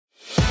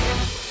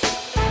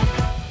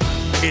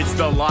It's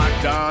the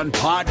Locked On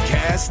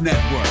Podcast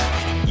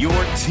Network, your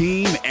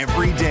team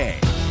every day.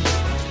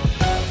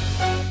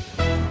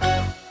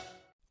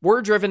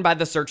 We're driven by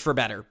the search for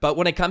better, but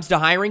when it comes to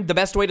hiring, the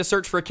best way to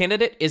search for a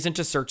candidate isn't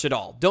to search at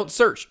all. Don't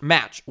search,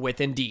 match with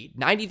Indeed.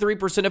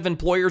 93% of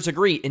employers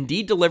agree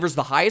Indeed delivers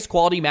the highest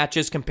quality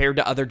matches compared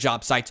to other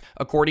job sites,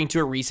 according to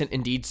a recent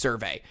Indeed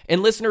survey.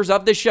 And listeners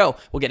of this show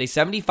will get a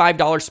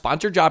 $75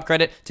 sponsored job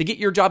credit to get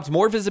your jobs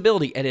more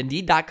visibility at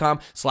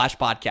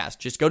Indeed.com/podcast.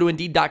 Just go to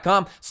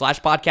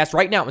Indeed.com/podcast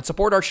right now and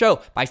support our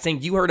show by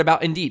saying you heard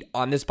about Indeed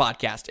on this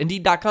podcast.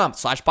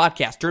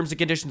 Indeed.com/podcast. Terms and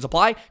conditions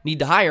apply. Need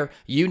to hire?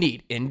 You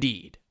need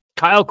Indeed.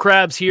 Kyle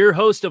Krabs here,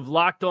 host of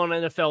Locked On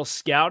NFL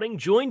Scouting.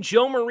 Join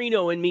Joe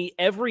Marino and me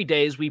every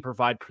day as we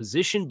provide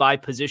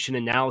position-by-position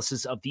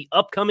analysis of the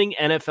upcoming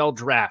NFL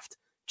Draft.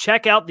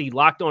 Check out the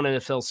Locked On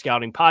NFL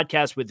Scouting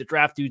podcast with the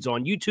Draft Dudes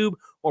on YouTube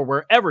or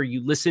wherever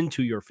you listen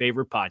to your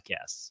favorite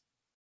podcasts.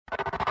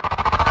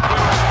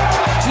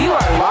 You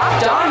are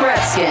Locked On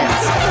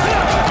Redskins,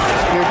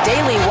 your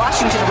daily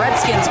Washington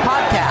Redskins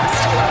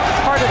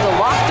podcast, part of the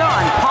Locked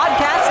On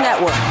Podcast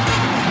Network.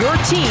 Your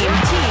team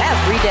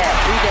every day.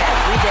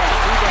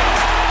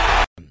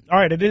 All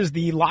right, it is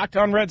the Locked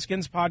On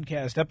Redskins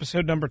podcast,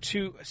 episode number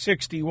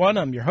 261.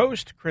 I'm your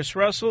host, Chris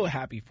Russell.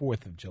 Happy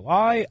 4th of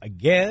July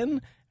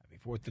again. Happy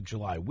 4th of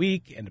July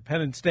week.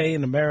 Independence Day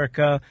in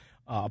America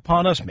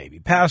upon us, maybe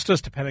past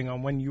us, depending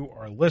on when you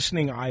are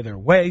listening. Either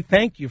way,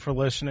 thank you for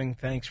listening.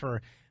 Thanks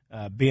for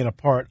being a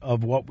part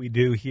of what we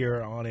do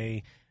here on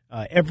a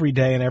every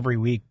day and every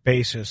week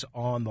basis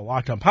on the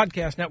Locked On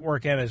Podcast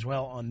Network and as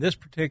well on this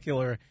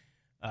particular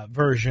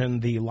version,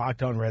 the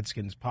Locked On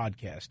Redskins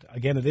podcast.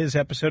 Again, it is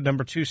episode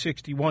number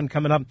 261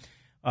 coming up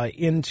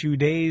in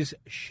today's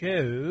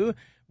show.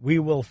 We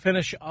will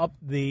finish up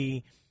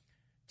the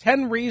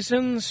 10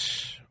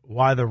 reasons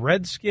why the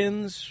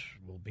Redskins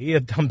will be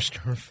a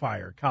dumpster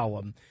fire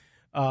column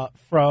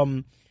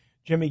from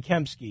Jimmy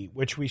Kempski,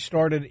 which we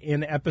started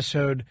in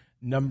episode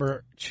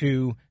number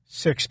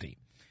 260.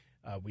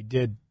 We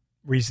did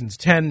reasons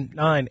 10,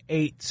 9,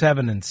 8,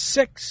 7, and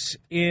 6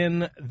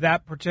 in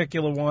that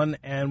particular one,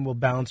 and we'll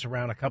bounce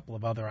around a couple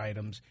of other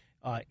items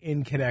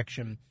in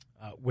connection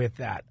with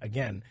that.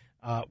 Again,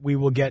 we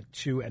will get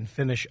to and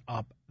finish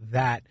up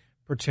that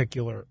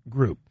particular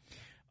group.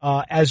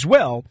 As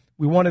well,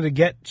 we wanted to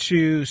get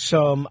to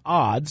some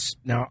odds.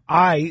 Now,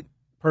 I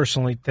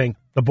personally think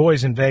the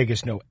boys in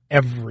Vegas know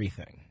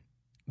everything.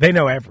 They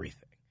know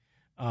everything.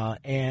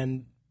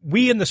 And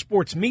we in the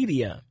sports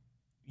media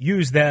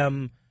use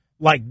them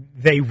like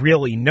they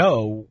really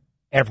know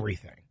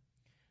everything.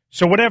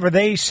 So whatever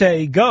they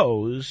say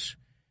goes,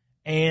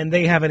 and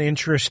they have an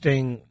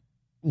interesting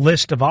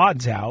list of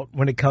odds out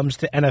when it comes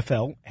to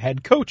NFL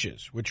head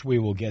coaches, which we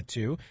will get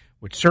to,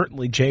 which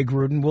certainly Jay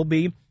Gruden will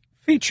be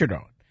featured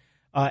on.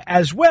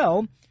 As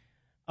well,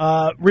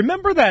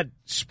 remember that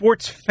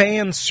sports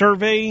fan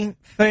survey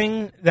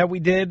thing that we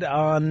did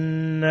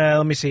on,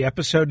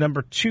 episode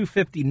number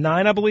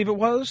 259, I believe it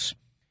was?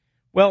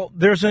 Well,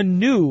 there's a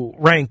new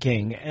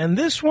ranking, and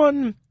this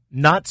one,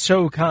 not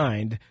so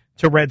kind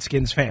to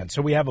Redskins fans.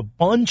 So we have a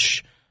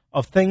bunch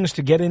of things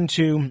to get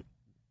into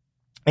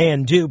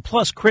and do.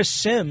 Plus, Chris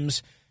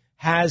Sims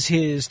has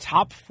his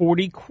top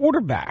 40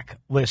 quarterback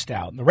list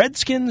out. And the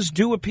Redskins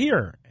do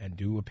appear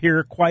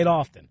quite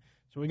often.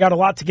 So we got a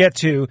lot to get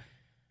to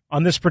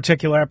on this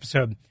particular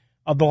episode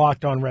of the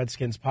Locked On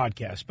Redskins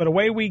podcast. But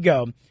away we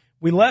go.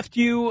 We left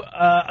you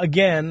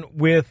again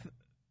with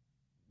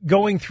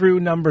going through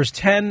numbers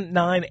 10,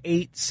 9,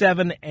 8,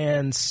 7,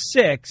 and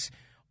 6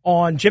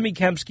 on Jimmy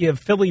Kempski of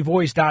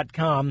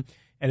PhillyVoice.com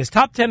and his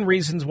top 10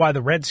 reasons why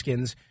the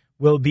Redskins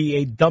will be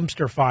a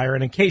dumpster fire.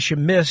 And in case you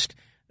missed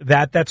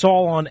that, that's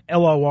all on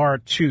LOR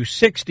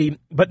 260.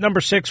 But number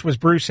 6 was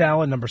Bruce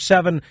Allen. Number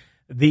 7,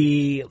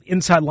 the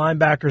inside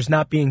linebackers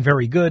not being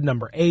very good.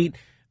 Number 8,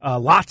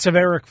 lots of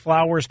Eric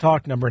Flowers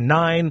talk. Number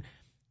 9,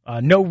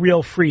 no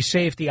real free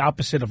safety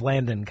opposite of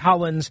Landon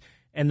Collins.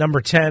 And number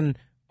 10,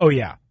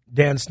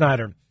 Dan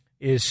Snyder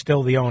is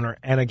still the owner.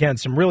 And again,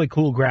 some really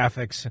cool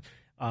graphics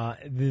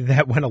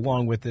that went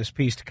along with this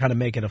piece to kind of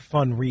make it a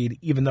fun read,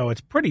 even though it's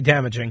pretty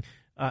damaging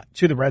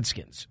to the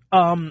Redskins.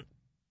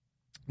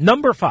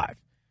 Number 5.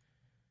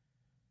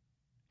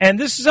 And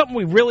this is something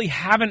we really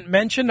haven't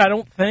mentioned, I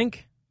don't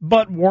think,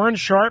 but Warren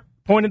Sharp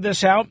pointed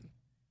this out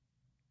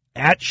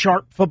at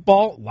Sharp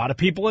Football. A lot of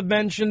people have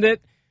mentioned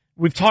it.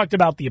 We've talked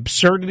about the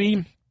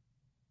absurdity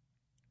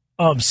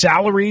of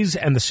salaries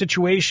and the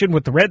situation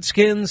with the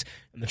Redskins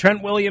and the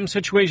Trent Williams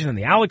situation and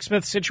the Alex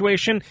Smith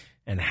situation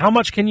and how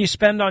much can you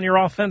spend on your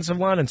offensive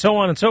line and so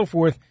on and so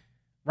forth.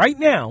 Right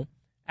now,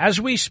 as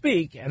we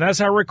speak, and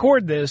as I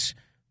record this,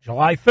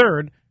 July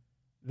 3rd,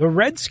 the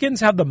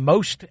Redskins have the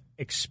most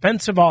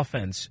expensive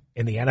offense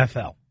in the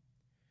NFL.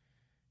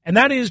 And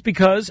that is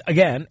because,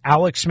 again,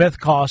 Alex Smith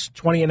costs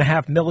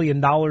 $20.5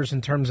 million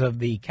in terms of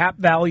the cap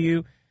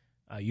value.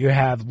 You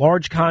have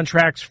large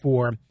contracts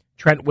for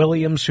Trent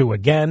Williams, who,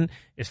 again,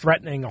 is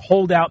threatening a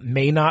holdout,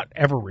 may not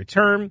ever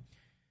return.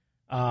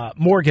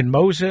 Morgan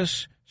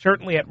Moses,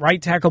 certainly at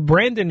right tackle.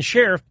 Brandon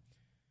Sheriff,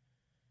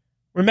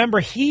 Remember,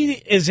 he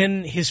is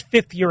in his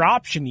fifth-year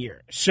option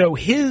year, so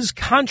his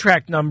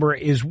contract number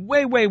is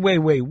way, way, way,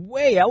 way,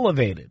 way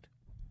elevated.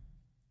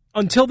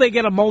 Until they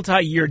get a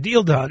multi-year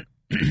deal done,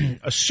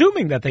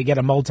 assuming that they get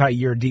a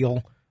multi-year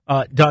deal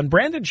done,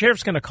 Brandon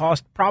Sheriff's going to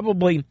cost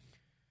probably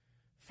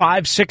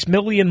 $5-6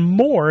 million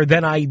more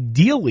than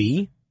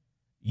ideally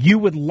you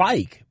would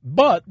like.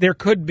 But there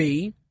could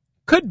be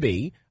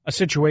a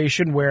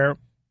situation where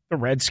the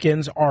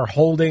Redskins are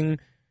holding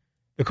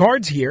the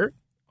cards here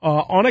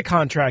on a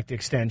contract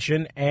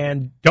extension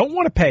and don't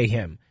want to pay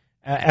him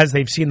as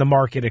they've seen the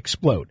market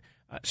explode.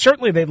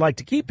 Certainly they'd like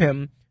to keep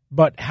him,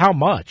 but how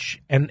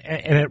much and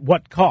at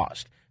what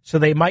cost? So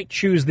they might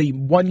choose the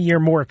 1 year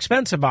more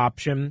expensive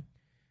option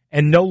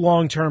and no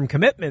long-term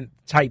commitment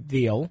type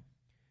deal,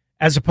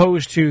 as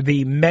opposed to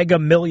the mega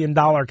 $1 million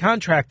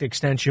contract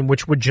extension,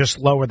 which would just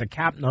lower the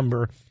cap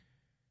number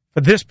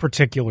for this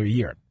particular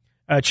year.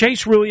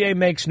 Chase Roulier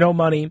makes no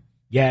money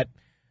yet.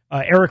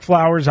 Eric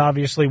Flowers,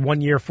 obviously,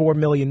 1 year, $4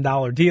 million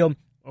deal.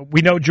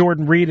 We know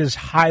Jordan Reed is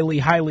highly,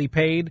 highly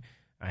paid,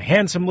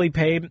 handsomely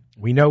paid.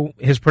 We know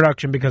his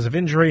production because of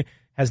injury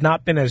has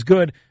not been as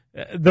good.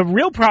 The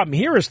real problem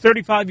here is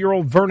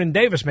 35-year-old Vernon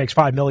Davis makes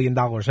 $5 million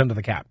under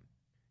the cap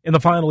in the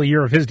final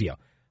year of his deal.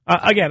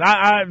 Again,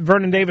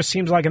 Vernon Davis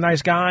seems like a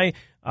nice guy.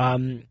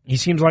 He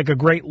seems like a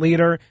great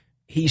leader.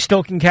 He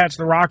still can catch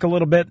the rock a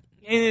little bit.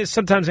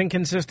 Sometimes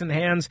inconsistent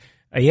hands.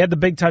 He had the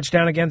big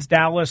touchdown against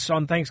Dallas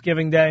on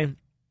Thanksgiving Day.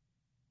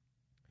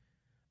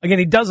 Again,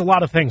 he does a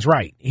lot of things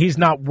right. He's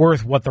not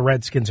worth what the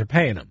Redskins are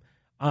paying him.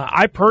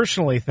 I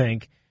personally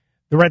think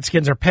the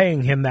Redskins are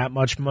paying him that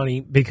much money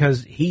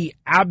because he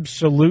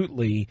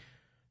absolutely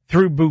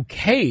threw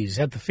bouquets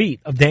at the feet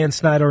of Dan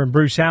Snyder and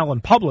Bruce Allen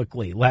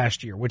publicly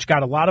last year, which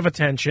got a lot of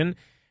attention,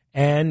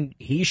 and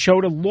he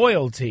showed a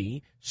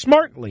loyalty,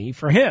 smartly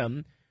for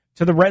him,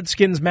 to the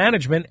Redskins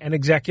management and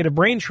executive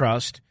brain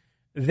trust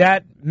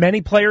that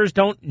many players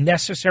don't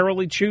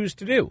necessarily choose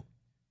to do.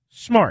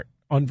 Smart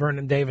on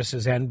Vernon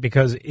Davis's end,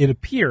 because it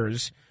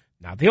appears,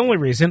 not the only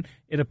reason,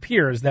 it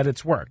appears that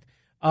it's worked.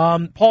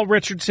 Paul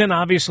Richardson,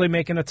 obviously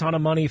making a ton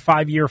of money,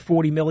 5-year,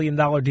 $40 million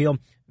deal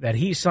that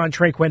he signed.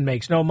 Trey Quinn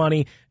makes no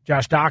money.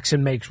 Josh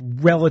Doxson makes,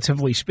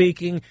 relatively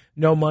speaking,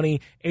 no money.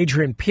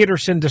 Adrian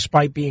Peterson,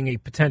 despite being a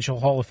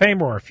potential Hall of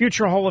Famer or a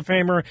future Hall of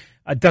Famer,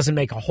 doesn't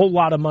make a whole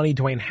lot of money.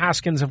 Dwayne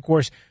Haskins, of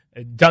course,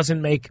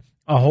 doesn't make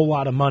a whole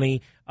lot of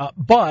money.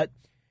 But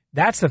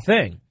that's the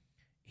thing.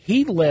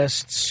 He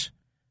lists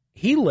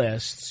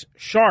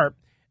Sharp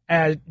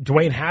as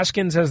Dwayne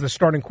Haskins as the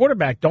starting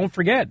quarterback. Don't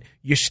forget,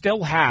 you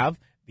still have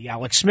the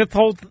Alex Smith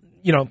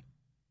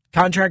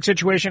contract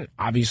situation.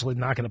 Obviously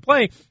not going to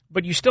play,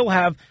 but you still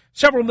have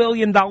several $1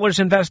 million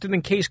invested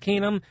in Case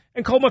Keenum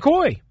and Colt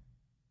McCoy.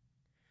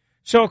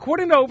 So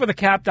according to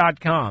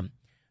OverTheCap.com,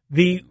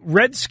 the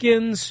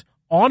Redskins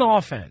on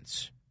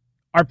offense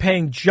are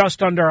paying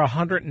just under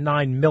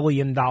 $109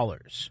 million.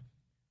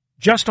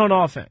 Just on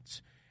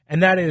offense.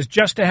 And that is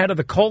just ahead of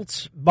the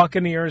Colts,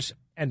 Buccaneers,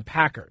 and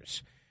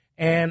Packers.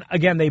 And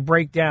again, they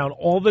break down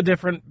all the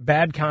different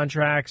bad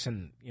contracts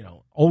and,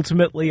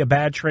 ultimately a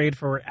bad trade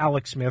for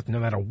Alex Smith, no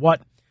matter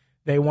what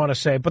they want to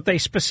say. But they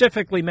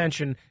specifically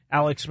mention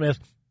Alex Smith,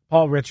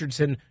 Paul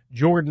Richardson,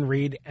 Jordan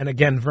Reed, and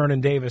again, Vernon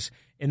Davis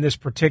in this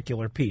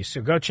particular piece.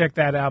 So go check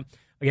that out.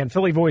 Again,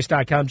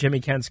 PhillyVoice.com,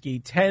 Jimmy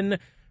Kensky, 10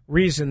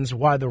 reasons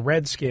why the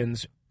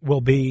Redskins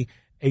will be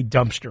a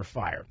dumpster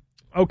fire.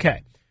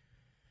 Okay.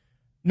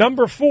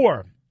 Number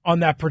 4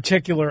 on that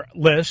particular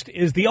list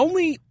is the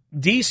only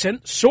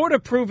decent, sort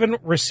of proven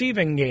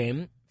receiving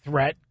game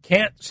threat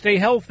can't stay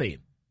healthy.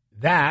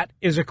 That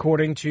is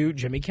according to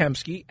Jimmy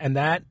Kempski, and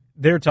that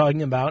they're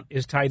talking about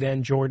is tight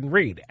end Jordan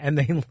Reed. And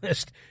they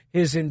list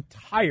his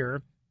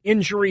entire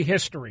injury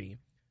history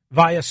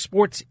via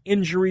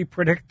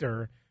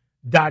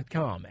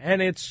sportsinjurypredictor.com.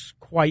 And it's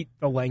quite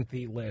the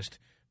lengthy list,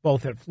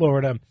 both at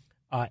Florida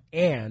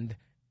and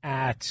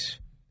at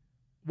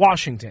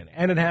Washington.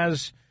 And it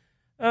has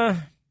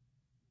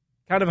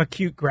kind of a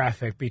cute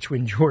graphic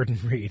between Jordan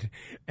Reed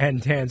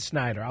and Dan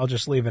Snyder. I'll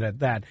just leave it at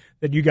that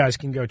you guys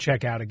can go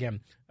check out.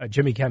 Again,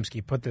 Jimmy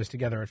Kempski put this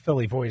together at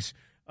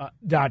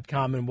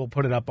PhillyVoice.com, and we'll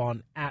put it up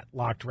on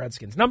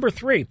 @LockedRedskins. Number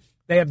 3,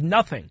 they have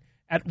nothing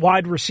at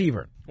wide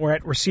receiver, or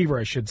at receiver,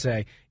 I should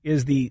say,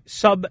 is the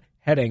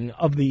subheading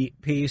of the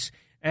piece.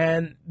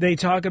 And they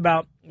talk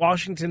about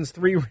Washington's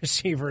 3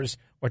 receivers,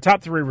 or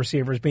top 3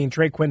 receivers, being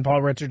Trey Quinn,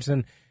 Paul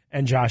Richardson,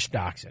 and Josh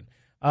Doxson.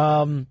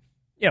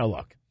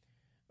 Look,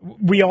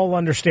 we all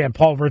understand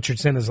Paul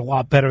Richardson is a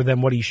lot better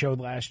than what he showed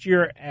last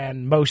year,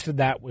 and most of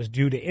that was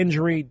due to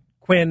injury.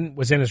 Quinn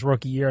was in his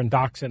rookie year, and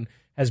Doxson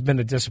has been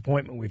a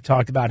disappointment. We've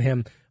talked about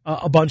him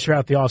a bunch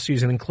throughout the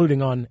offseason,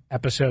 including on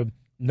episode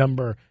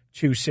number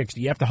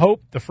 260. You have to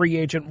hope the free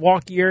agent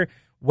walk year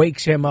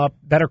wakes him up,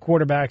 better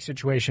quarterback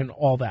situation,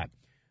 all that.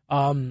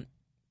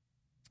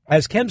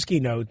 As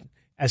Kempski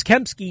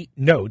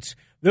notes,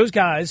 those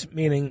guys,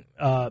 meaning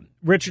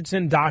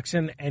Richardson,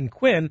 Doxson, and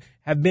Quinn,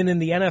 have been in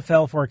the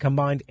NFL for a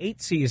combined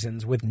 8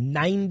 seasons with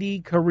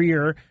 90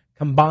 career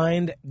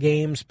combined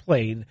games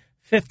played,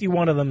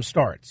 51 of them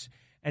starts.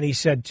 And he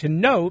said, to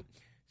note,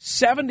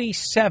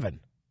 77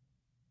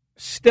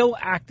 still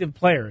active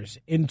players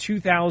in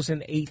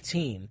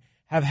 2018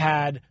 have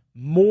had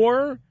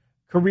more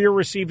career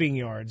receiving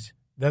yards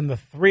than the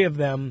three of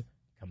them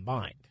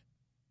combined.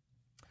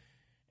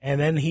 And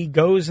then he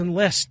goes and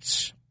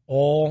lists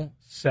all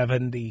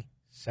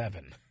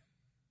 77.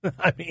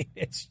 I mean,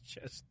 it's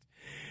just,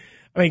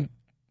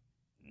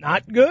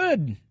 not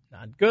good.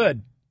 Not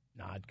good.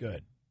 Not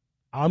good.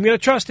 I'm going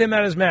to trust him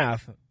at his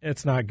math.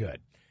 It's not good.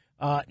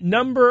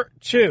 Number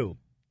 2,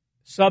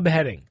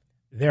 subheading.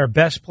 Their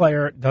best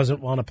player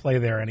doesn't want to play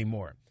there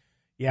anymore.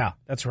 Yeah,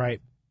 that's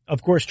right.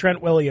 Of course,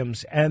 Trent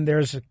Williams. And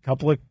there's a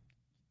couple of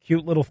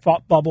cute little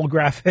thought bubble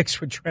graphics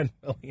with Trent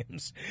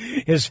Williams.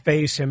 His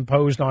face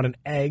imposed on an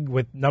egg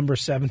with number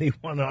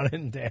 71 on it,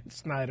 and Dan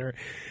Snyder.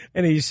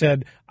 And he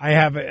said, I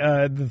have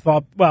the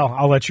thought. Well,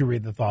 I'll let you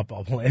read the thought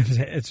bubble.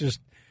 It's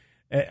just,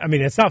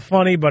 it's not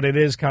funny, but it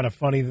is kind of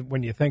funny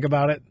when you think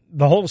about it.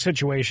 The whole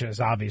situation is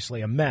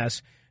obviously a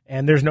mess,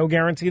 and there's no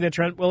guarantee that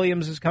Trent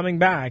Williams is coming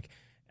back.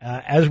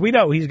 As we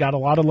know, he's got a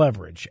lot of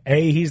leverage.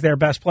 A, he's their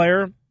best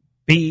player.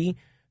 B,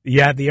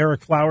 you had the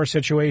Eric Flowers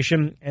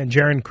situation, and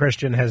Jaron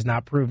Christian has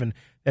not proven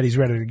that he's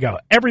ready to go.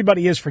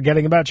 Everybody is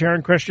forgetting about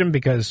Jaron Christian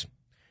because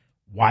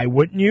why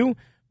wouldn't you?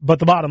 But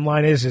the bottom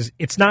line is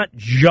it's not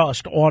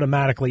just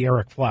automatically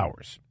Eric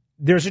Flowers.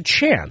 There's a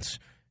chance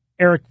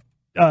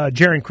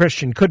Jaron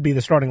Christian could be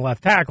the starting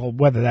left tackle.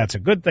 Whether that's a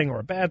good thing or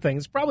a bad thing,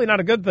 it's probably not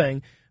a good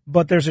thing,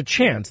 but there's a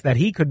chance that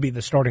he could be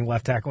the starting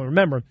left tackle.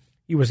 Remember,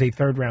 he was a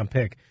third-round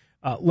pick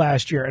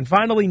last year. And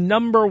finally,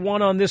 number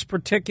 1 on this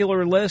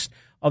particular list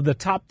of the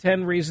top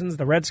 10 reasons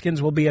the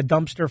Redskins will be a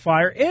dumpster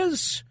fire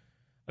is,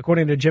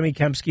 according to Jimmy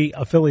Kempski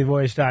of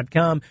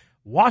PhillyVoice.com,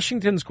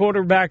 Washington's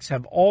quarterbacks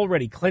have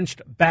already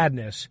clinched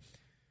badness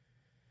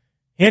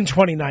in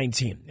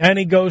 2019. And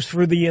he goes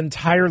through the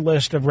entire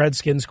list of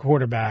Redskins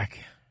quarterback.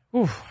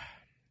 Whew.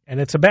 And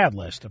it's a bad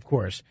list, of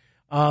course.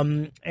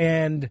 Listen,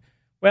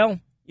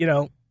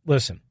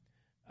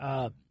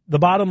 the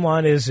bottom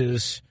line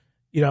is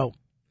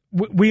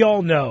we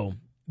all know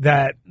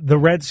that the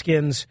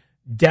Redskins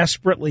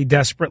desperately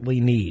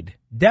need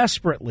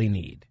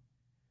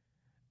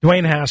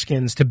Dwayne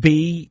Haskins to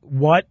be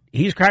what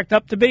he's cracked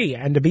up to be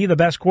and to be the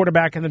best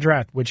quarterback in the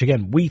draft, which,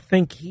 again, we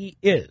think he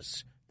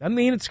is. Doesn't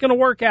mean it's going to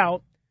work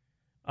out,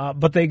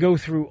 but they go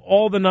through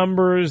all the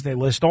numbers, they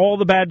list all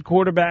the bad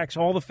quarterbacks,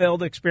 all the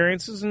failed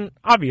experiences, and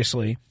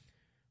obviously,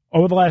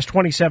 over the last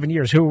 27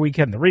 years, who are we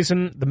kidding?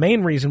 The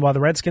main reason why the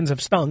Redskins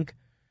have stunk,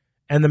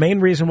 and the main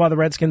reason why the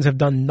Redskins have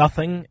done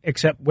nothing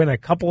except win a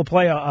couple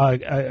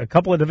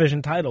of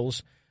division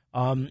titles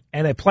and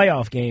a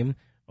playoff game,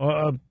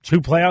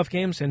 2 playoff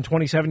games in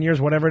 27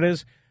 years, whatever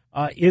it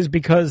is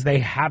because they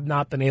have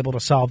not been able to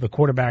solve the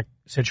quarterback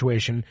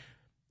situation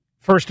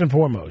first and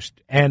foremost.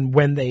 And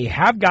when they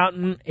have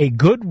gotten a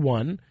good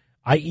one,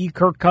 i.e.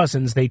 Kirk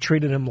Cousins, they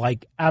treated him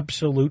like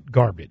absolute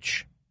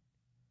garbage.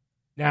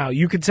 Now,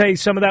 you could say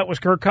some of that was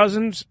Kirk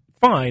Cousins.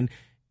 Fine.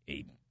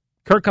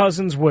 Kirk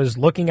Cousins was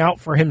looking out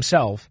for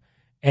himself,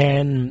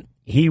 and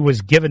he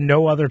was given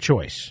no other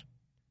choice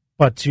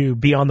but to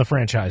be on the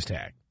franchise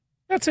tag.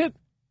 That's it.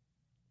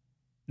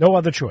 No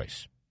other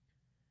choice.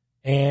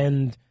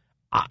 And,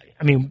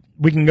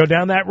 we can go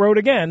down that road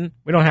again.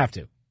 We don't have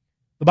to.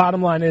 The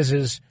bottom line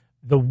is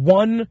the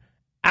one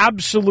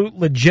absolute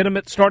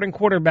legitimate starting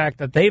quarterback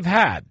that they've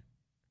had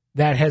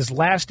that has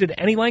lasted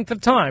any length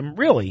of time,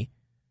 really,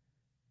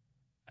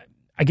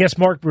 I guess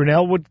Mark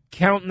Brunell would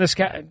count in this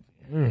guy.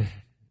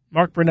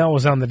 Mark Brunell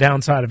was on the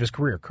downside of his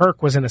career.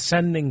 Kirk was an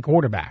ascending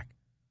quarterback.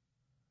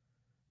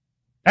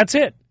 That's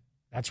it.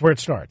 That's where it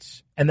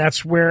starts. And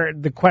that's where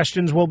the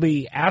questions will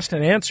be asked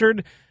and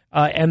answered.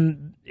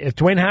 And if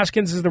Dwayne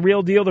Haskins is the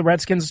real deal, the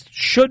Redskins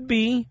should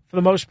be, for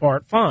the most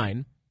part,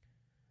 fine.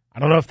 I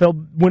don't know if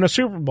they'll win a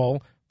Super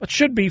Bowl, but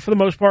should be, for the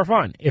most part,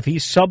 fine. If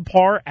he's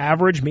subpar,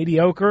 average,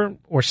 mediocre,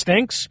 or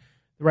stinks,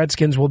 the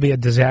Redskins will be a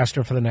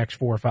disaster for the next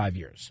 4 or 5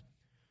 years.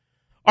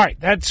 All right,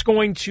 that's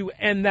going to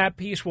end that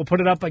piece. We'll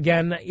put it up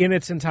again in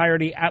its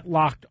entirety at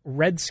Locked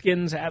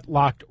Redskins,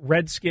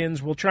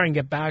 We'll try and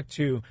get back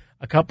to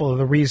a couple of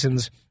the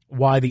reasons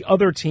why the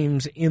other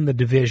teams in the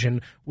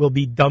division will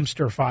be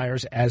dumpster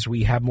fires as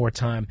we have more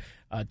time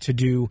to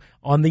do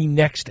on the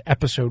next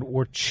episode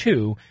or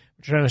two.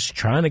 We're just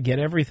trying to get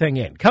everything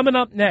in. Coming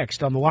up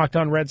next on the Locked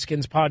On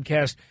Redskins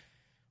podcast,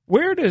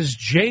 where does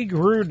Jay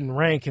Gruden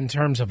rank in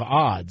terms of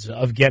odds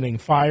of getting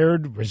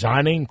fired,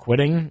 resigning,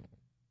 quitting?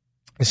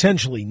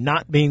 Essentially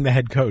not being the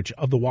head coach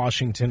of the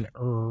Washington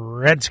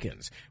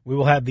Redskins. We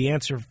will have the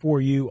answer for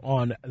you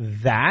on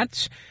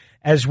that.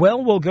 As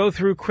well, we'll go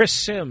through Chris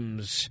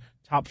Sims'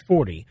 top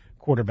 40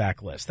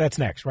 quarterback list. That's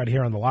next, right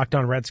here on the Locked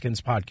On Redskins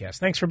podcast.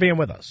 Thanks for being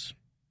with us.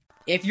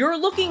 If you're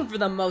looking for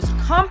the most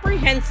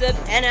comprehensive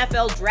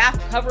NFL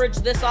draft coverage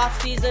this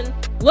offseason,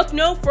 look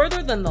no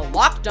further than the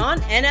Locked On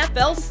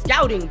NFL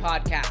Scouting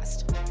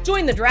Podcast.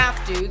 Join the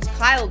draft dudes,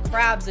 Kyle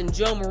Krabs and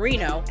Joe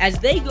Marino, as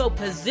they go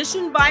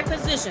position by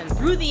position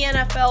through the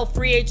NFL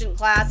free agent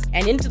class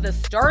and into the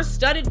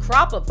star-studded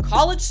crop of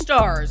college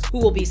stars who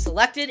will be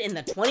selected in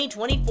the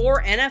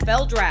 2024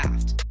 NFL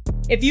Draft.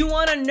 If you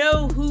want to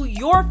know who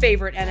your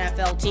favorite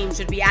NFL team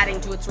should be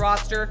adding to its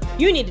roster,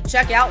 you need to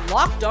check out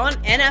Locked On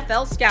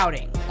NFL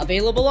Scouting,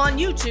 available on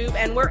YouTube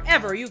and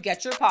wherever you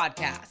get your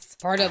podcasts.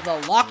 Part of the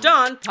Locked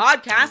On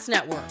Podcast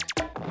Network,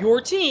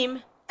 your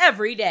team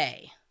every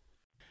day.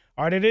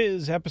 All right, it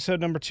is episode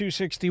number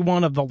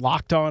 261 of the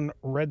Locked On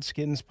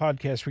Redskins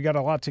podcast. We got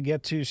a lot to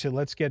get to, so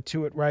let's get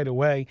to it right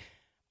away.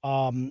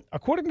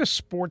 According to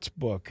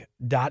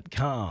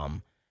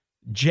sportsbook.com,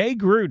 Jay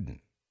Gruden,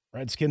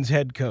 Redskins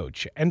head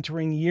coach,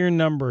 entering year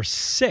number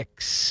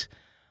 6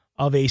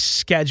 of a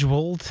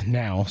scheduled,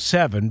 now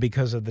 7,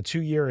 because of the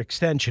 2-year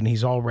extension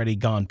he's already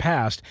gone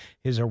past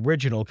his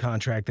original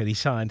contract that he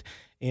signed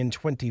in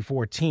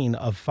 2014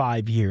 of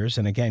 5 years,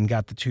 and again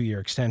got the 2-year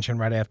extension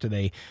right after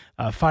they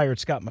fired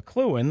Scott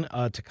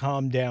McCloughan to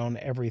calm down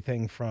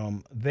everything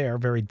from there.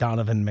 Very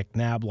Donovan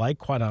McNabb-like,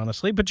 quite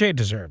honestly, but Jay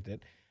deserved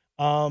it.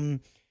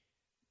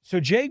 So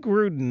Jay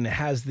Gruden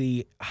has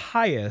the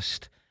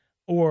highest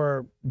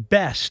or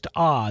best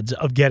odds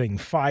of getting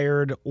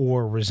fired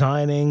or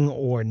resigning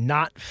or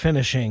not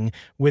finishing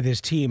with his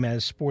team,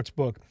 as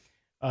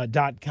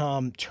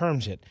sportsbook.com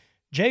terms it.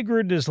 Jay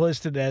Gruden is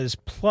listed as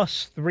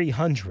plus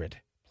 300.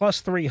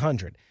 Plus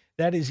 300.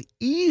 That is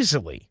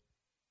easily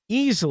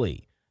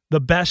the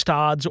best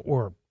odds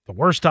or the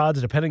worst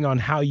odds, depending on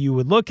how you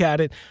would look at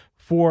it,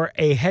 for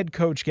a head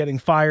coach getting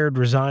fired,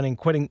 resigning,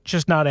 quitting,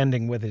 just not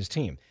ending with his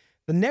team.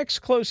 The next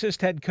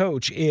closest head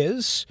coach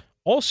is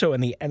also in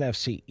the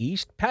NFC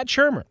East, Pat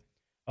Shurmur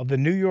of the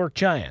New York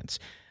Giants.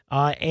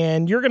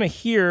 And you're going to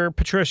hear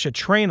Patricia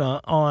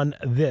Traina on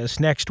this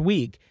next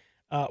week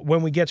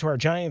when we get to our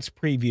Giants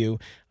preview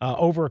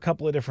over a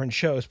couple of different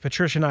shows.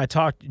 Patricia and I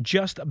talked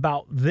just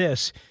about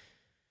this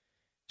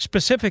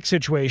specific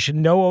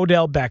situation. No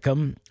Odell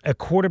Beckham, a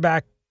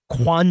quarterback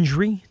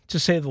quandary, to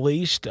say the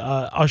least,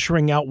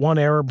 ushering out one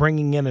era,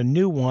 bringing in a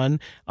new one,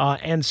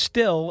 and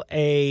still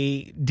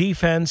a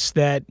defense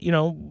that,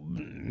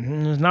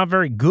 is not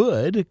very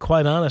good,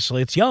 quite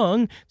honestly. It's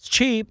young, it's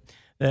cheap.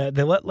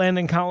 They let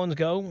Landon Collins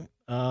go,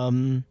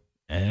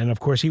 and, of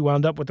course, he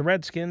wound up with the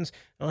Redskins.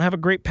 They don't have a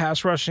great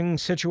pass rushing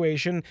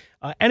situation.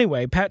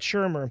 Anyway, Pat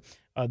Shurmur,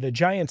 the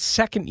Giants'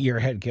 second-year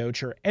head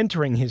coach, or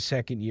entering his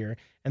second year,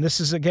 and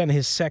this is, again,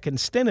 his second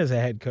stint as a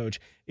head coach,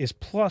 is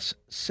plus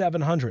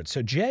 700.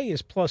 So Jay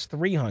is plus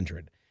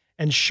 300,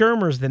 and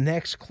Shurmur's the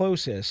next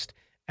closest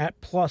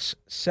at plus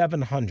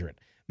 700.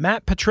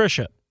 Matt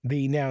Patricia,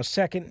 the now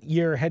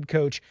second-year head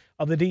coach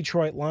of the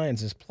Detroit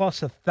Lions, is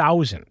plus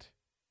 1,000.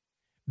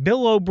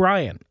 Bill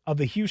O'Brien of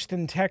the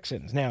Houston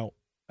Texans. Now,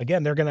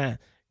 again, they're going to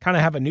kind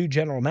of have a new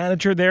general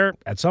manager there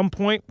at some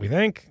point, we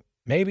think,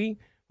 maybe,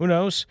 who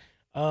knows,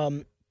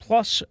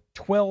 plus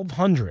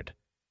 1,200.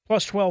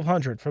 Plus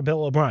 1,200 for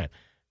Bill O'Brien.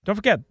 Don't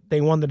forget, they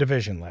won the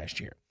division last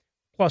year.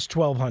 Plus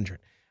 1,200.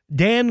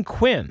 Dan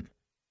Quinn.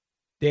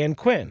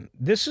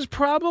 This is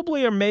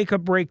probably a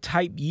make-or-break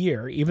type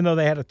year, even though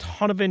they had a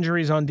ton of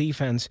injuries on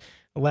defense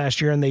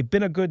last year, and they've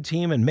been a good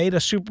team and made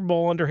a Super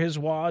Bowl under his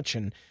watch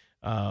and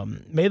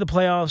made the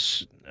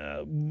playoffs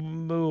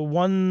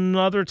one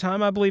other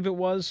time, I believe it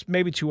was.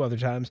 Maybe 2 other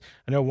times.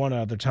 I know one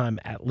other time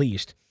at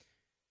least.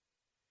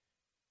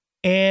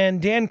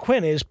 And Dan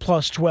Quinn is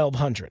plus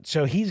 1,200.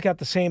 So he's got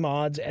the same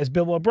odds as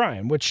Bill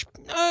O'Brien, which,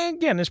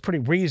 again, is pretty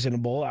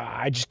reasonable.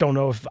 I just don't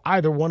know if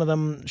either one of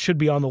them should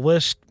be on the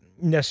list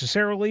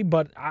necessarily,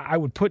 but I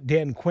would put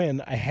Dan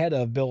Quinn ahead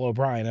of Bill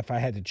O'Brien if I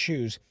had to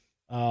choose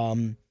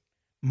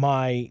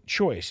my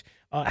choice.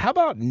 How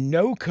about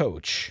no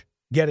coach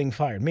getting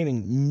fired,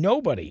 meaning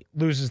nobody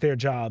loses their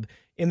job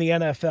in the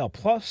NFL,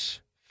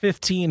 plus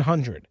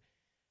 1,500.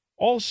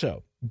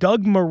 Also,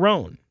 Doug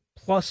Marrone,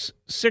 plus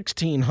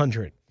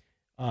 1,600.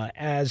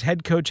 As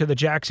head coach of the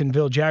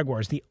Jacksonville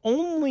Jaguars. The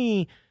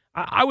only,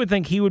 I would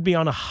think he would be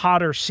on a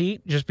hotter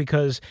seat just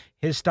because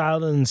his style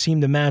doesn't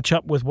seem to match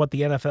up with what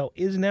the NFL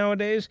is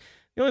nowadays.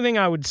 The only thing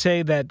I would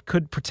say that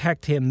could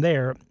protect him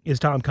there is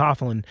Tom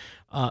Coughlin,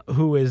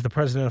 who is the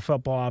president of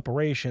football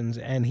operations,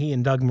 and he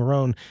and Doug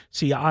Marrone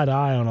see eye to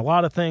eye on a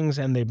lot of things,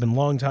 and they've been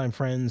longtime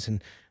friends,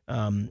 and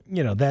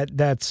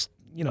that's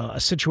a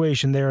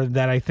situation there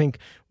that I think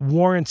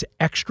warrants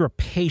extra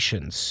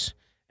patience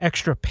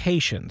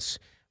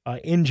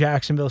in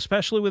Jacksonville,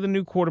 especially with a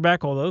new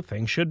quarterback, although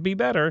things should be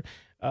better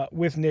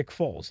with Nick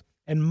Foles.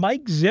 And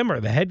Mike Zimmer,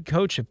 the head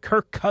coach of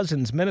Kirk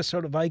Cousins'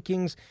 Minnesota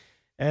Vikings,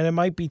 and it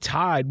might be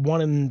tied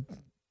one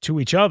to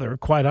each other,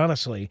 quite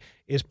honestly,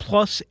 is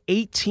plus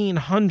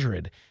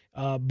 1,800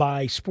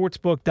 by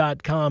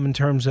sportsbook.com in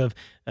terms of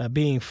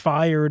being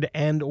fired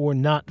and or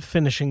not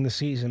finishing the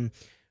season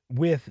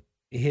with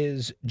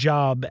his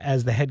job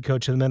as the head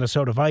coach of the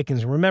Minnesota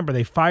Vikings. And remember,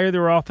 they fired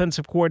their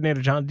offensive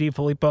coordinator, John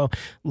DeFilippo,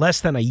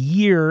 less than a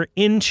year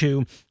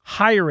into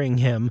hiring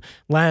him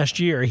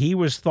last year. He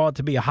was thought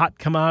to be a hot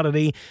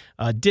commodity,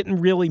 didn't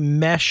really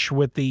mesh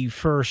with the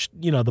first,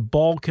 the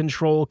ball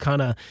control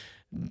kind of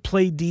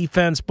play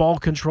defense, ball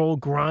control,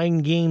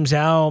 grind games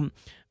out,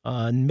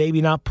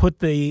 maybe not put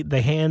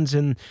the hands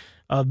in,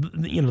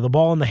 the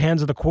ball in the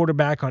hands of the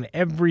quarterback on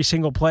every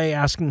single play,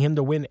 asking him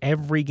to win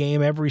every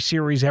game, every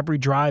series, every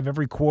drive,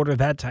 every quarter,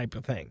 that type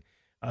of thing.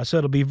 So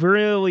it'll be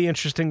really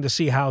interesting to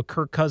see how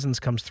Kirk Cousins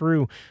comes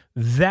through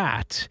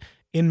that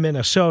in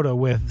Minnesota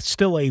with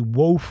still a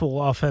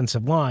woeful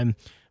offensive line,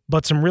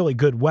 but some really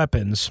good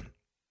weapons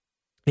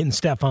in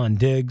Stephon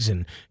Diggs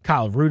and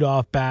Kyle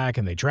Rudolph back,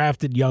 and they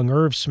drafted young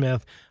Irv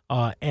Smith,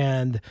 they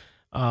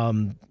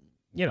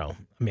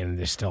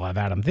still have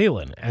Adam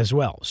Thielen as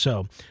well.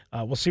 So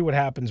we'll see what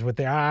happens with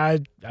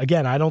that.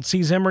 I don't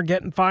see Zimmer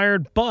getting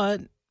fired,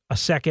 but a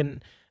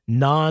second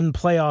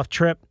non-playoff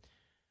trip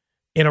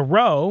in a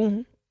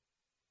row,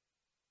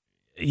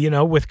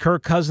 with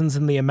Kirk Cousins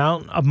and the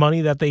amount of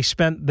money that they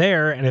spent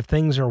there, and if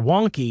things are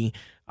wonky,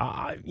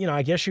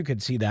 I guess you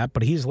could see that,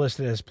 but he's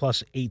listed as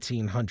plus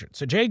 1,800.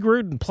 So Jay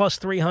Gruden, plus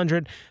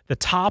 300, the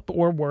top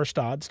or worst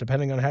odds,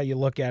 depending on how you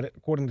look at it,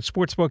 according to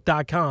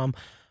sportsbook.com,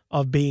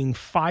 of being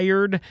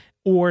fired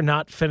or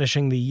not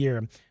finishing the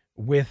year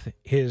with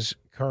his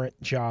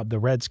current job, the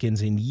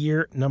Redskins, in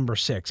year number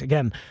 6.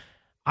 Again,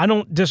 I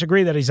don't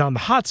disagree that he's on the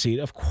hot seat.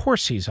 Of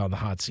course he's on the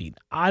hot seat.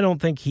 I don't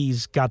think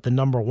he's got the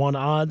number 1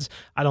 odds.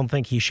 I don't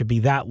think he should be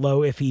that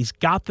low. If he's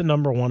got the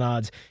number 1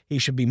 odds, he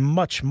should be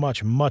much,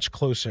 much, much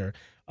closer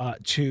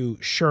to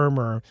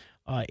Shermer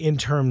in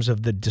terms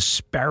of the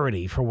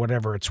disparity, for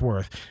whatever it's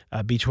worth,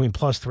 between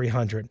plus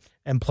 300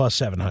 and plus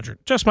 700.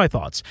 Just my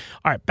thoughts.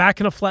 All right, back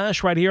in a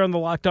flash right here on the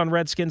Locked On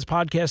Redskins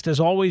podcast. As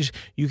always,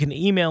 you can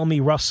email me,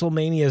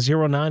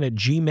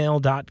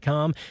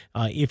 russellmania09@gmail.com.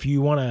 If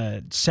you want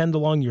to send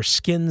along your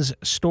Skins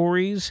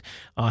stories,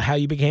 how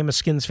you became a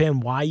Skins fan,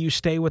 why you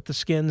stay with the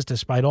Skins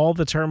despite all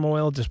the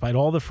turmoil, despite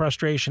all the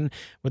frustration.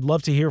 Would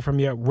love to hear from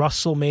you at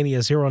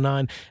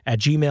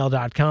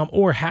russellmania09@gmail.com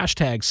or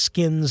hashtag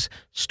Skins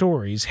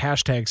Stories,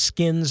 hashtag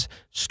Skins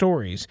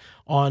Stories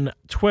on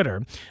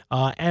Twitter.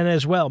 And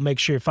as well, make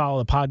sure you follow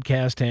the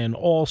podcast and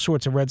all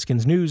sorts of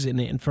Redskins news and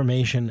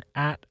information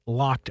at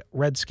Locked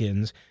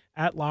Redskins,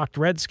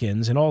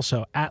 and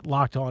also at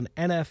Locked On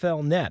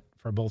NFL Net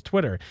for both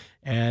Twitter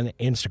and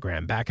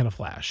Instagram. Back in a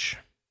flash.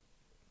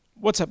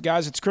 What's up,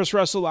 guys? It's Chris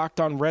Russell, Locked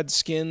On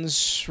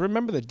Redskins.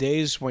 Remember the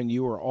days when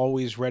you were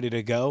always ready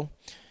to go?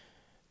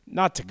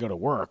 Not to go to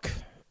work,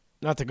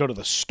 not to go to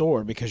the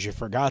store because you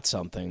forgot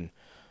something,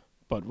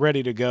 but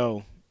ready to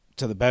go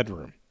to the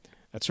bedroom.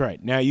 That's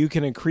right. Now you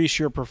can increase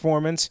your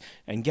performance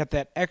and get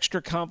that extra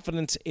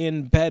confidence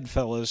in bed,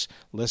 fellas.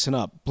 Listen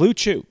up.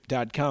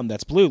 BlueChew.com.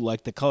 That's blue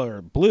like the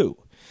color blue.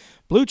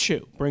 Blue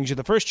Chew brings you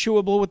the first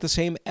chewable with the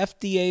same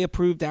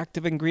FDA-approved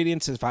active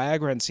ingredients as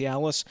Viagra and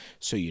Cialis,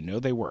 so you know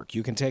they work.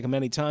 You can take them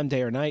anytime,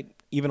 day or night,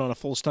 even on a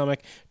full stomach.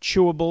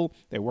 Chewable.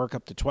 They work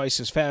up to twice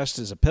as fast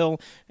as a pill,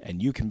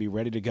 and you can be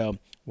ready to go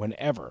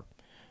whenever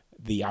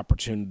the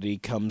opportunity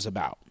comes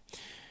about.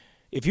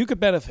 If you could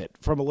benefit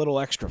from a little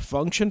extra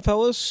function,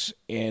 fellas,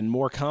 and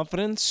more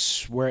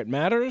confidence where it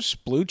matters,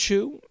 Blue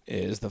Chew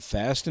is the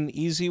fast and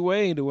easy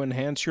way to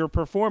enhance your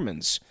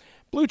performance.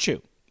 Blue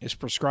Chew is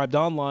prescribed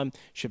online,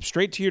 shipped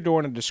straight to your door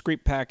in a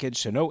discreet package,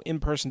 so no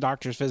in-person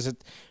doctor's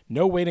visit,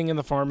 no waiting in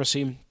the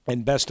pharmacy,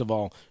 and best of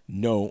all,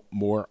 no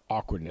more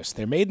awkwardness.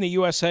 They're made in the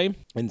USA,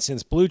 and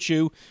since Blue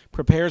Chew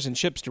prepares and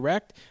ships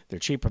direct, they're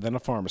cheaper than a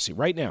pharmacy.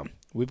 Right now,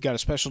 we've got a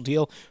special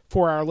deal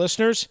for our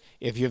listeners.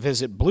 If you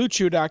visit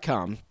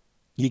BlueChew.com,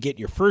 you get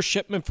your first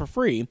shipment for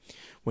free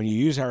when you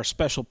use our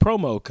special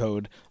promo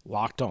code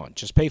Locked On.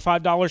 Just pay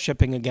 $5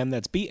 shipping. Again,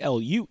 that's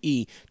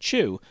BLUE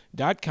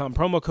Chew.com.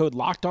 Promo code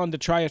Locked On to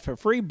try it for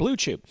free. Blue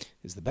Chew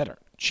is the better,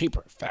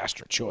 cheaper,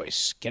 faster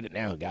choice. Get it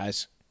now,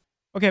 guys.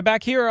 Okay,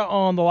 back here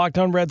on the Locked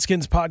On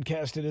Redskins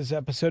podcast. It is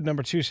episode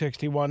number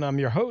 261. I'm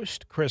your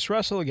host, Chris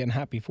Russell. Again,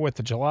 happy 4th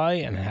of July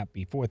and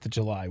happy 4th of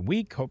July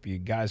week. Hope you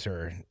guys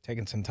are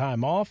taking some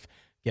time off,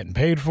 getting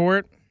paid for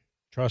it.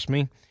 Trust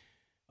me.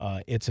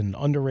 It's an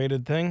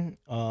underrated thing,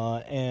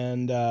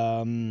 and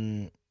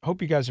hope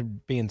you guys are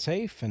being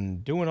safe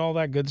and doing all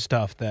that good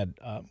stuff that,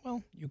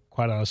 you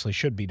quite honestly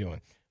should be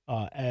doing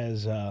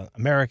as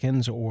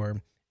Americans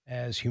or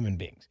as human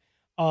beings.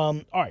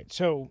 All right,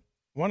 so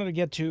wanted to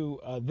get to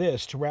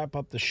this to wrap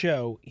up the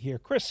show here.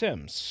 Chris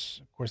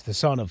Sims, of course, the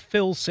son of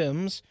Phil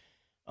Sims,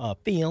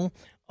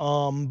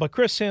 but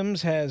Chris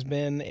Sims has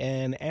been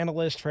an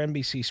analyst for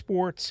NBC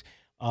Sports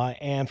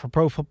and for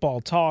Pro Football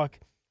Talk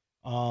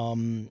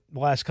the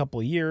last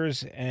couple of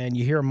years, and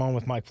you hear him on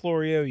with Mike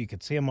Florio. You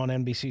could see him on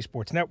NBC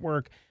Sports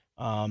Network.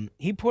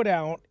 He put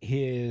out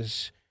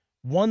his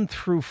 1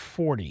 through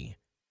 40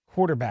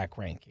 quarterback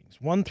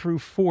rankings, 1 through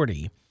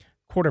 40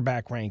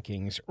 quarterback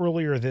rankings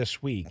earlier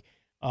this week.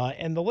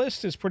 And the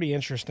list is pretty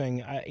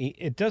interesting.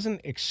 It doesn't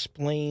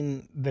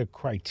explain the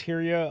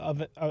criteria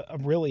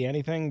of really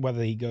anything,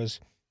 whether he goes,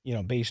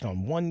 based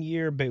on 1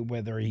 year, but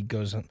whether he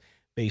goes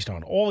based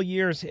on all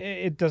years.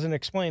 It doesn't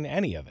explain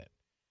any of it.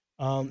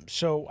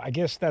 So I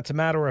guess that's a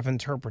matter of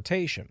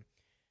interpretation.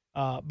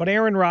 But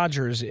Aaron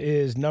Rodgers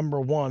is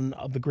number 1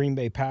 of the Green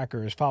Bay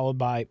Packers, followed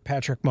by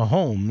Patrick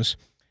Mahomes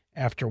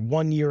after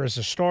 1 year as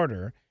a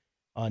starter,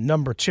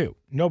 Number 2,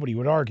 nobody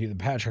would argue that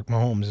Patrick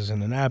Mahomes is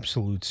an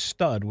absolute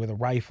stud with a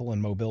rifle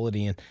and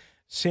mobility and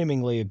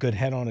seemingly a good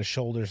head on his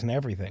shoulders and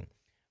everything.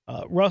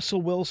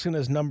 Russell Wilson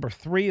is number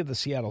 3 of the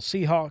Seattle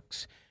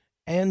Seahawks.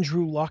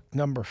 Andrew Luck,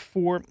 number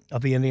 4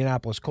 of the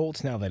Indianapolis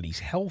Colts, now that he's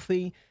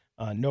healthy.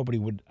 Nobody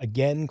would,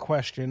 again,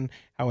 question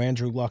how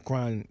Andrew Luck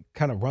kind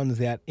of runs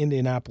that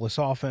Indianapolis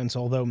offense,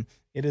 although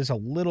it is a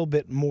little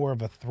bit more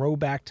of a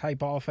throwback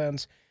type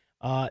offense.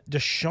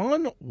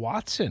 Deshaun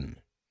Watson,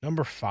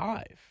 number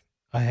 5,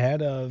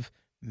 ahead of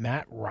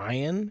Matt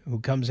Ryan, who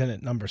comes in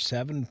at number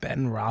 7.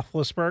 Ben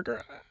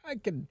Roethlisberger, I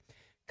could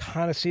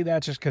kind of see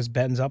that just because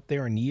Ben's up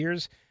there in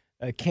years.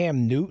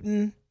 Cam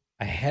Newton,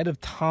 ahead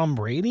of Tom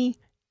Brady,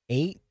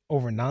 8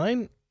 over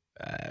 9.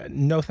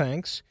 No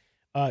thanks.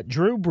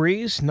 Drew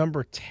Brees,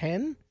 number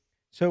 10.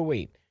 So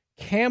wait,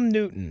 Cam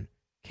Newton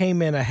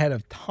came in ahead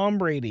of Tom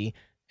Brady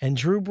and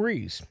Drew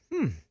Brees.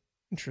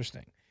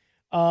 Interesting.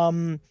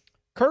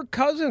 Kirk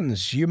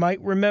Cousins, you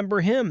might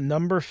remember him,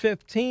 number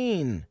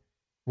 15.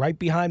 Right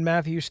behind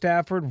Matthew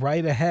Stafford,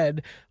 right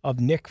ahead of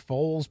Nick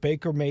Foles,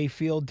 Baker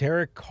Mayfield,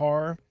 Derek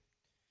Carr.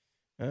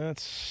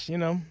 That's,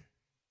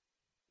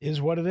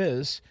 is what it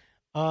is.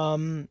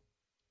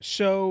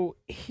 So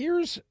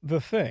here's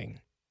the thing.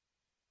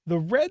 The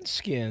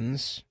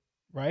Redskins,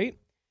 right,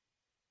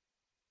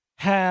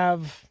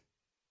 have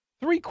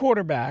 3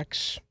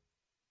 quarterbacks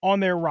on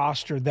their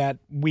roster that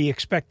we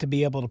expect to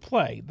be able to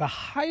play. The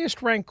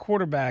highest ranked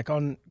quarterback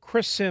on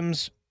Chris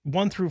Sims'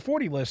 1 through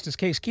 40 list is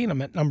Case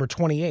Keenum at number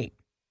 28.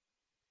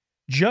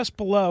 Just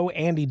below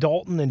Andy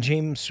Dalton and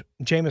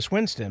Jameis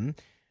Winston,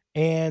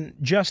 and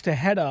just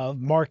ahead of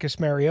Marcus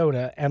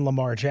Mariota and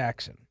Lamar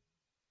Jackson.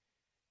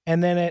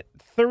 And then at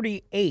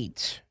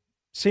 38,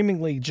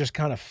 seemingly just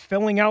kind of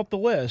filling out the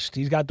list,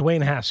 he's got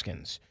Dwayne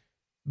Haskins.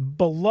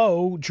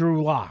 Below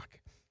Drew Lock.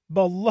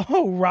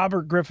 Below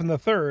Robert Griffin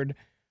III,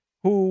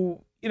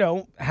 who,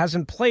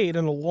 hasn't played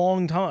in a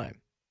long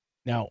time.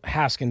 Now,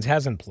 Haskins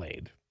hasn't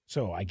played,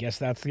 so I guess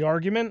that's the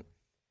argument.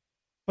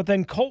 But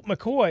then Colt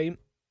McCoy,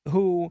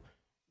 who,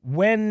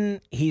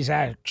 when he's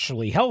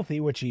actually healthy,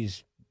 which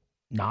he's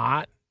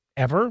not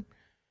ever,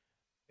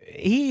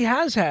 he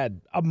has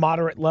had a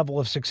moderate level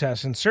of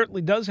success and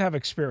certainly does have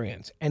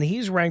experience. And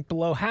he's ranked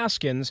below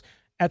Haskins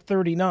at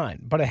 39,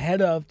 but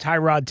ahead of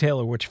Tyrod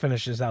Taylor, which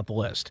finishes out the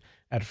list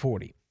at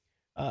 40.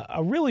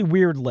 A really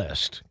weird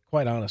list,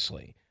 quite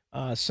honestly.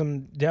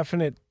 Some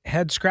definite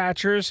head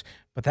scratchers,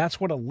 but that's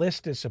what a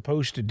list is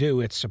supposed to do.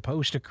 It's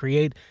supposed to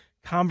create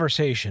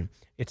conversation.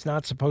 It's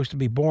not supposed to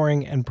be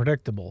boring and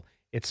predictable.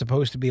 It's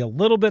supposed to be a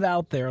little bit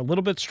out there, a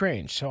little bit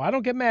strange. So I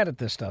don't get mad at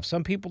this stuff.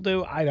 Some people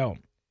do. I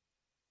don't.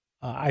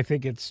 I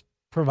think it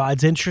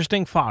provides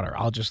interesting fodder.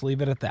 I'll just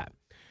leave it at that.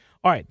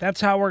 All right, that's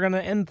how we're going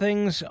to end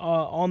things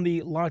on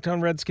the Locked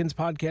On Redskins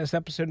podcast,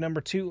 episode number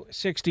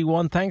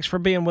 261. Thanks for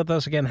being with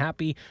us again.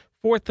 Happy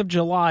 4th of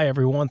July,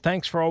 everyone.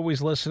 Thanks for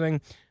always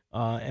listening,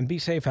 and be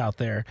safe out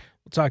there.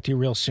 We'll talk to you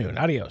real soon.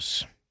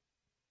 Adios.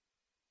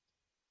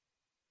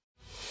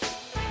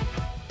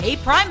 Hey,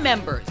 Prime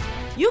members,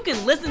 you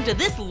can listen to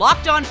this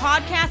Locked On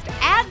podcast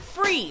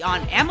ad-free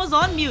on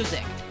Amazon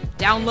Music.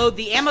 Download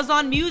the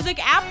Amazon Music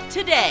app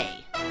today.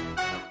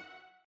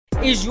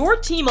 Is your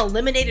team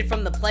eliminated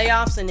from the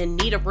playoffs and in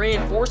need of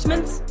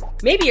reinforcements?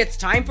 Maybe it's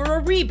time for a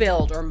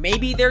rebuild, or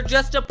maybe they're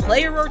just a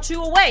player or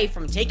two away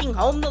from taking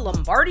home the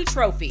Lombardi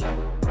Trophy.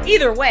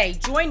 Either way,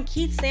 join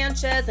Keith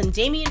Sanchez and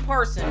Damian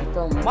Parson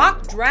for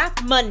Mock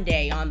Draft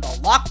Monday on the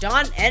Locked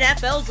On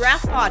NFL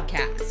Draft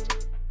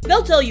Podcast.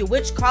 They'll tell you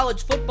which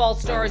college football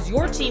stars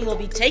your team will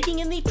be taking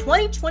in the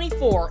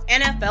 2024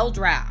 NFL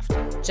Draft.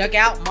 Check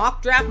out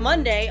Mock Draft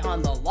Monday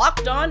on the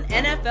Locked On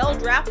NFL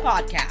Draft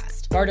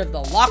Podcast, part of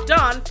the Locked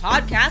On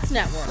Podcast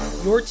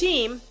Network. Your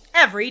team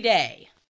every day.